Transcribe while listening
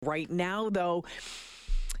Right now, though,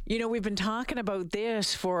 we've been talking about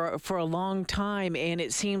this for a long time, and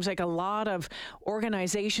it seems like a lot of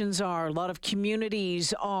organizations are, a lot of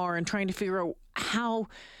communities are, and trying to figure out how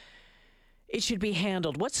it should be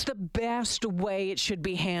handled. What's the best way it should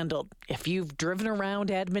be handled? If you've driven around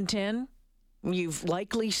Edmonton, you've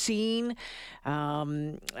likely seen,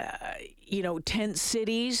 tent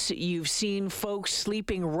cities. You've seen folks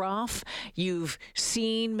sleeping rough. You've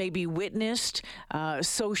seen, maybe witnessed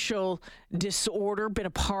social disorder, been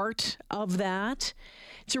a part of that.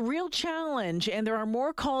 It's a real challenge, and there are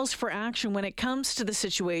more calls for action when it comes to the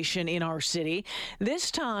situation in our city, this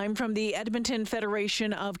time from the Edmonton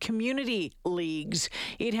Federation of Community Leagues.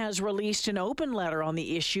 It has released an open letter on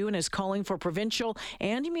the issue and is calling for provincial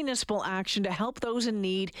and municipal action to help those in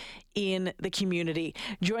need in the community.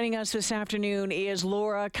 Joining us this afternoon is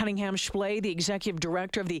Laura Cunningham-Splay, the Executive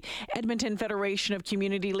Director of the Edmonton Federation of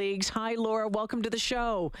Community Leagues. Hi, Laura. Welcome to the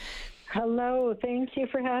show. Hello. Thank you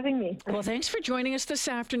for having me. Well, thanks for joining us this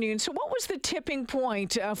afternoon. So what was the tipping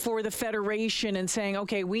point for the Federation in saying,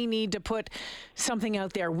 okay, we need to put something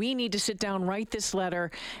out there. We need to sit down, write this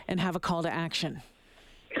letter, and have a call to action?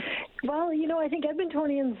 Well, I think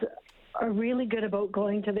Edmontonians are really good about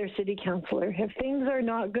going to their city councillor. If things are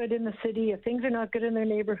not good in the city, if things are not good in their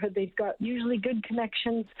neighborhood, they've got usually good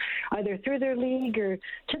connections either through their league or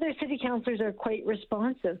to their city councillors are quite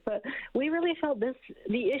responsive. But we really felt the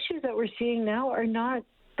issues that we're seeing now are not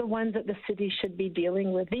the ones that the city should be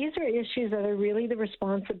dealing with. These are issues that are really the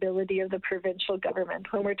responsibility of the provincial government.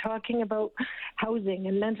 When we're talking about housing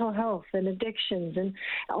and mental health and addictions and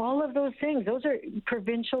all of those things, those are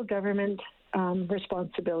provincial government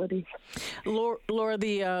responsibilities. Laura,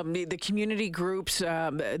 the community groups,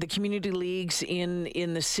 the community leagues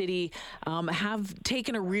in the city have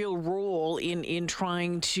taken a real role in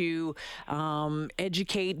trying to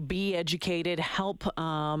educate, be educated, help the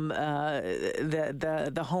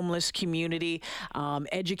homeless community,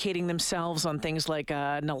 educating themselves on things like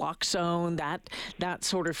naloxone, that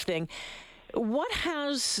sort of thing. What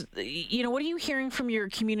are you hearing from your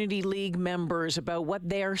community league members about what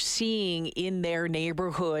they're seeing in their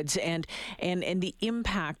neighborhoods and the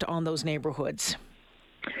impact on those neighborhoods?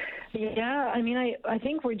 Yeah, I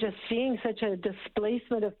think we're just seeing such a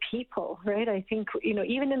displacement of people, right? I think,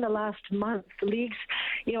 even in the last month, leagues,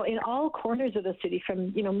 in all corners of the city,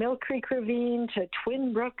 from, Mill Creek Ravine to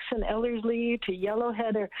Twin Brooks and Ellerslie to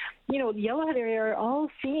Yellowhead, Yellowhead area are all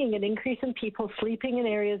seeing an increase in people sleeping in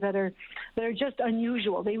areas that are just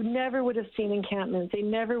unusual. They never would have seen encampments. They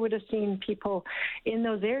never would have seen people in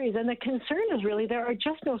those areas. And the concern is really there are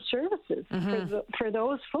just no services for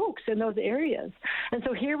those folks in those areas. And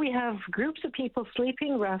so here we have groups of people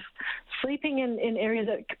sleeping rough, sleeping in areas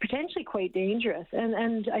that are potentially quite dangerous.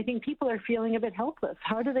 And I think people are feeling a bit helpless.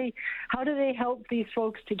 How do they help these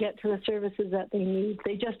folks to get to the services that they need?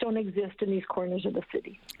 They just don't exist in these corners of the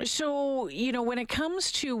city. So, when it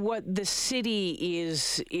comes to what the city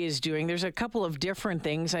is doing, there's a couple of different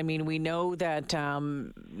things. We know that,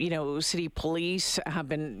 city police have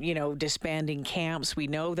been, disbanding camps. We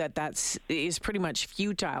know that is pretty much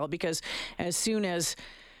futile because as soon as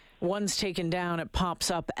one's taken down, it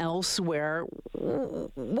pops up elsewhere.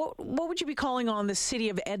 What would you be calling on the city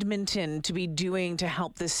of Edmonton to be doing to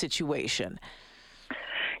help this situation?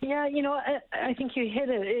 Yeah, I think you hit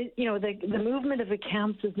it. The movement of the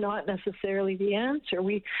camps is not necessarily the answer.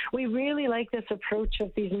 We really like this approach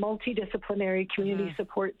of these multidisciplinary community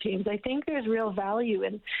support teams. I think there's real value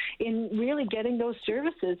in really getting those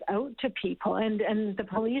services out to people, and the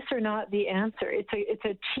police are not the answer. It's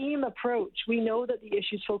a team approach. We know that the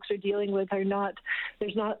issues folks are dealing with there's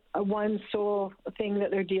not a one sole thing that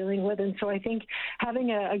they're dealing with, and so I think having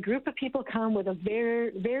a group of people come with a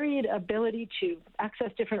varied ability to access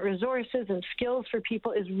different resources and skills for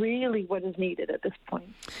people is really what is needed at this point.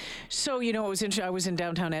 So, it was interesting. I was in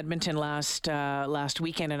downtown Edmonton last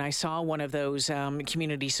weekend, and I saw one of those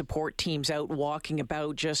community support teams out walking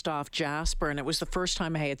about just off Jasper, and it was the first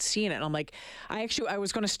time I had seen it. And I'm like, I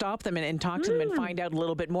was going to stop them and talk to them and find out a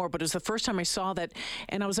little bit more, but it was the first time I saw that,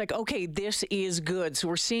 and I was like, okay, this is good. So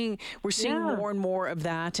we're seeing more and more of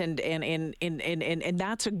that, and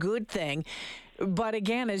that's a good thing. But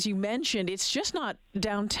again, as you mentioned, it's just not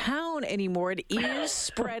downtown anymore. It is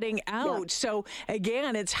spreading out. Yeah. So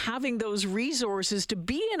again, it's having those resources to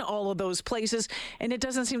be in all of those places. And it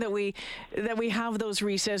doesn't seem that we have those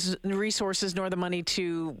resources nor the money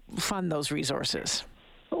to fund those resources.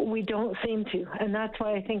 We don't seem to, and that's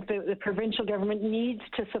why I think the provincial government needs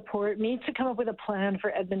to come up with a plan for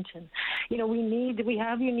Edmonton. You know, we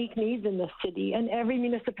have unique needs in this city, and every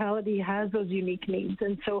municipality has those unique needs.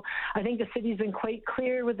 And so I think the city's been quite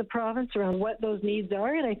clear with the province around what those needs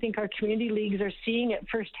are, and I think our community leagues are seeing it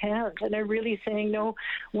firsthand, and they're really saying, no,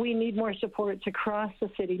 we need more supports across the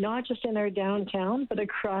city, not just in our downtown, but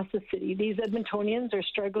across the city. These Edmontonians are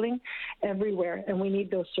struggling everywhere, and we need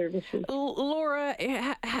those services. Laura,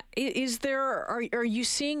 are you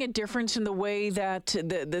seeing a difference in the way that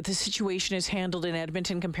the situation is handled in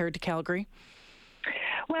Edmonton compared to Calgary?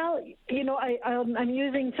 Well, you know, I'm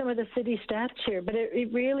using some of the city stats here, but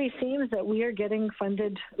it really seems that we are getting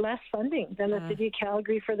less funding than the city of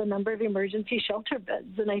Calgary for the number of emergency shelter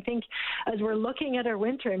beds. And I think as we're looking at our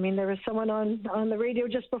winter, I mean, there was someone on the radio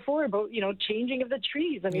just before about, you know, changing of the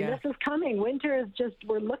trees. I mean, This is coming. Winter is just,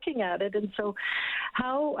 we're looking at it. And so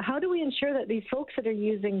how do we ensure that these folks that are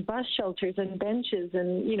using bus shelters and benches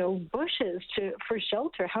and, you know, bushes for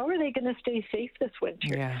shelter, how are they going to stay safe this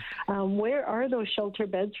winter? Yeah. Where are those shelter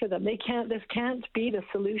beds for them? This can't be the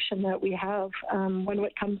solution that we have when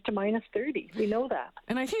it comes to minus 30. We know that.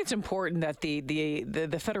 And I think it's important that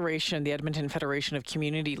the Federation, the Edmonton Federation of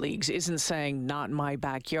Community Leagues, isn't saying not in my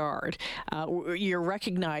backyard. You're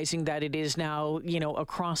recognizing that it is now, you know,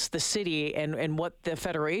 across the city, and what the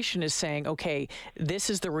Federation is saying, okay, this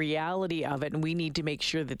is the reality of it, and we need to make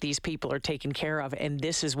sure that these people are taken care of, and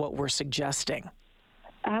this is what we're suggesting.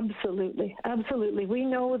 Absolutely. Absolutely. We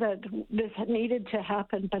know that this needed to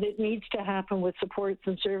happen, but it needs to happen with supports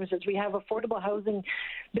and services. We have affordable housing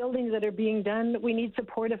buildings that are being done. We need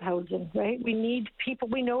supportive housing, right? We need people.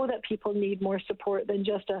 We know that people need more support than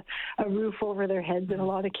just a roof over their heads in a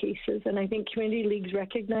lot of cases. And I think community leagues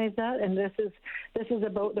recognize that. And this is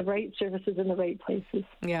about the right services in the right places.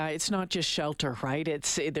 Yeah, it's not just shelter, right?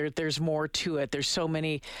 There's more to it. There's so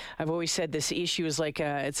many. I've always said this issue is like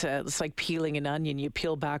it's like peeling an onion. You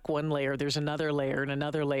peel back one layer, there's another layer and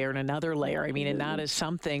another layer and another layer. I mean, and that is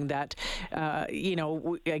something that, you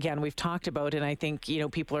know, again, we've talked about, and I think, you know,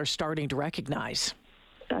 people are starting to recognize.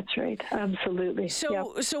 That's right. Absolutely.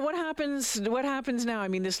 So what happens now? I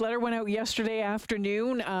mean, this letter went out yesterday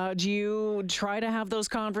afternoon. Do you try to have those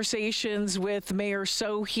conversations with Mayor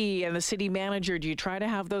Sohi and the city manager? Do you try to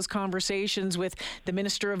have those conversations with the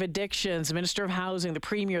Minister of Addictions, the Minister of Housing, the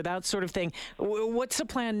Premier, that sort of thing? What's the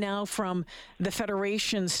plan now from the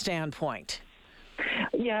Federation's standpoint?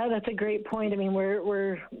 Yeah, that's a great point. I mean,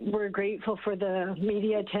 we're grateful for the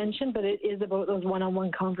media attention, but it is about those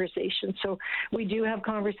one-on-one conversations. So we do have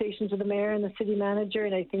conversations with the mayor and the city manager,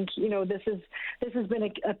 and I think, you know, this has been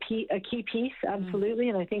a key piece, absolutely.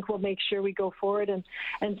 And I think we'll make sure we go forward and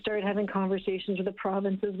start having conversations with the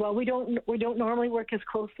province as well. We don't normally work as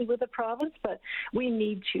closely with the province, but we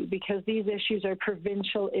need to, because these issues are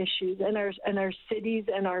provincial issues, and our cities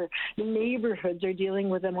and our neighborhoods are dealing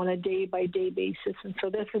with them on a day-by-day basis. And so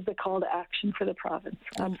this is the call to action for the province.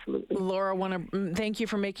 Absolutely. Laura, I want to thank you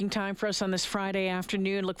for making time for us on this Friday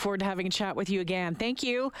afternoon. Look forward to having a chat with you again. Thank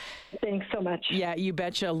you. Thanks so much. Yeah, you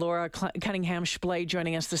betcha. Laura Cunningham-Splay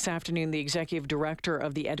joining us this afternoon, the Executive Director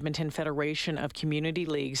of the Edmonton Federation of Community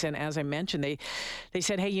Leagues. And as I mentioned, they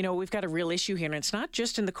said, hey, you know, we've got a real issue here. And it's not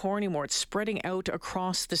just in the core anymore. It's spreading out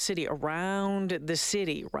across the city, around the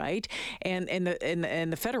city, right? And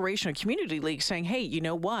the Federation of Community Leagues saying, hey, you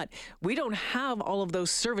know what? We don't have all of those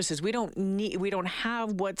services. We don't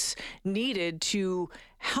have what's needed to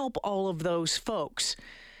help all of those folks.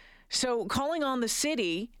 So calling on the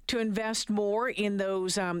city to invest more in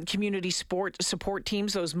those community support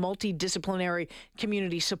teams, those multidisciplinary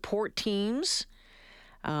community support teams.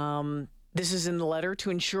 This is in the letter, to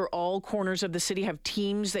ensure all corners of the city have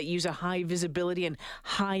teams that use a high visibility and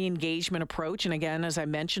high engagement approach. And again, as I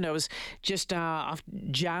mentioned, I was just off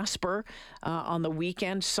Jasper on the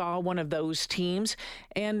weekend, saw one of those teams.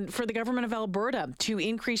 And for the government of Alberta to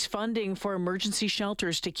increase funding for emergency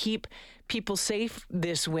shelters to keep people safe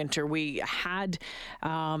this winter. We had,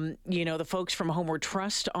 the folks from Homeward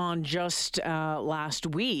Trust on just last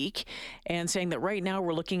week, and saying that right now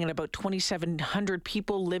we're looking at about 2,700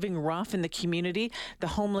 people living rough in the community. The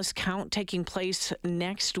homeless count taking place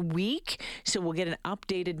next week, so we'll get an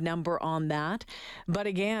updated number on that. But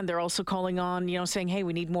again, they're also calling on, saying, hey,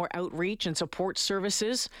 we need more outreach and support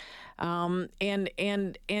services, and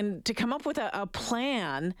to come up with a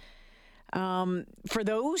plan for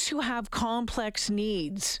those who have complex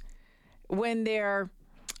needs when they're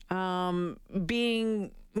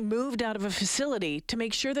being moved out of a facility, to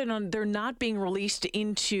make sure that they're not being released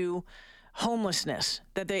into homelessness,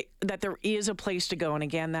 that there is a place to go. And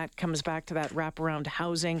again, that comes back to that wraparound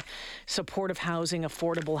housing, supportive housing,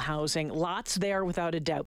 affordable housing. Lots there without a doubt.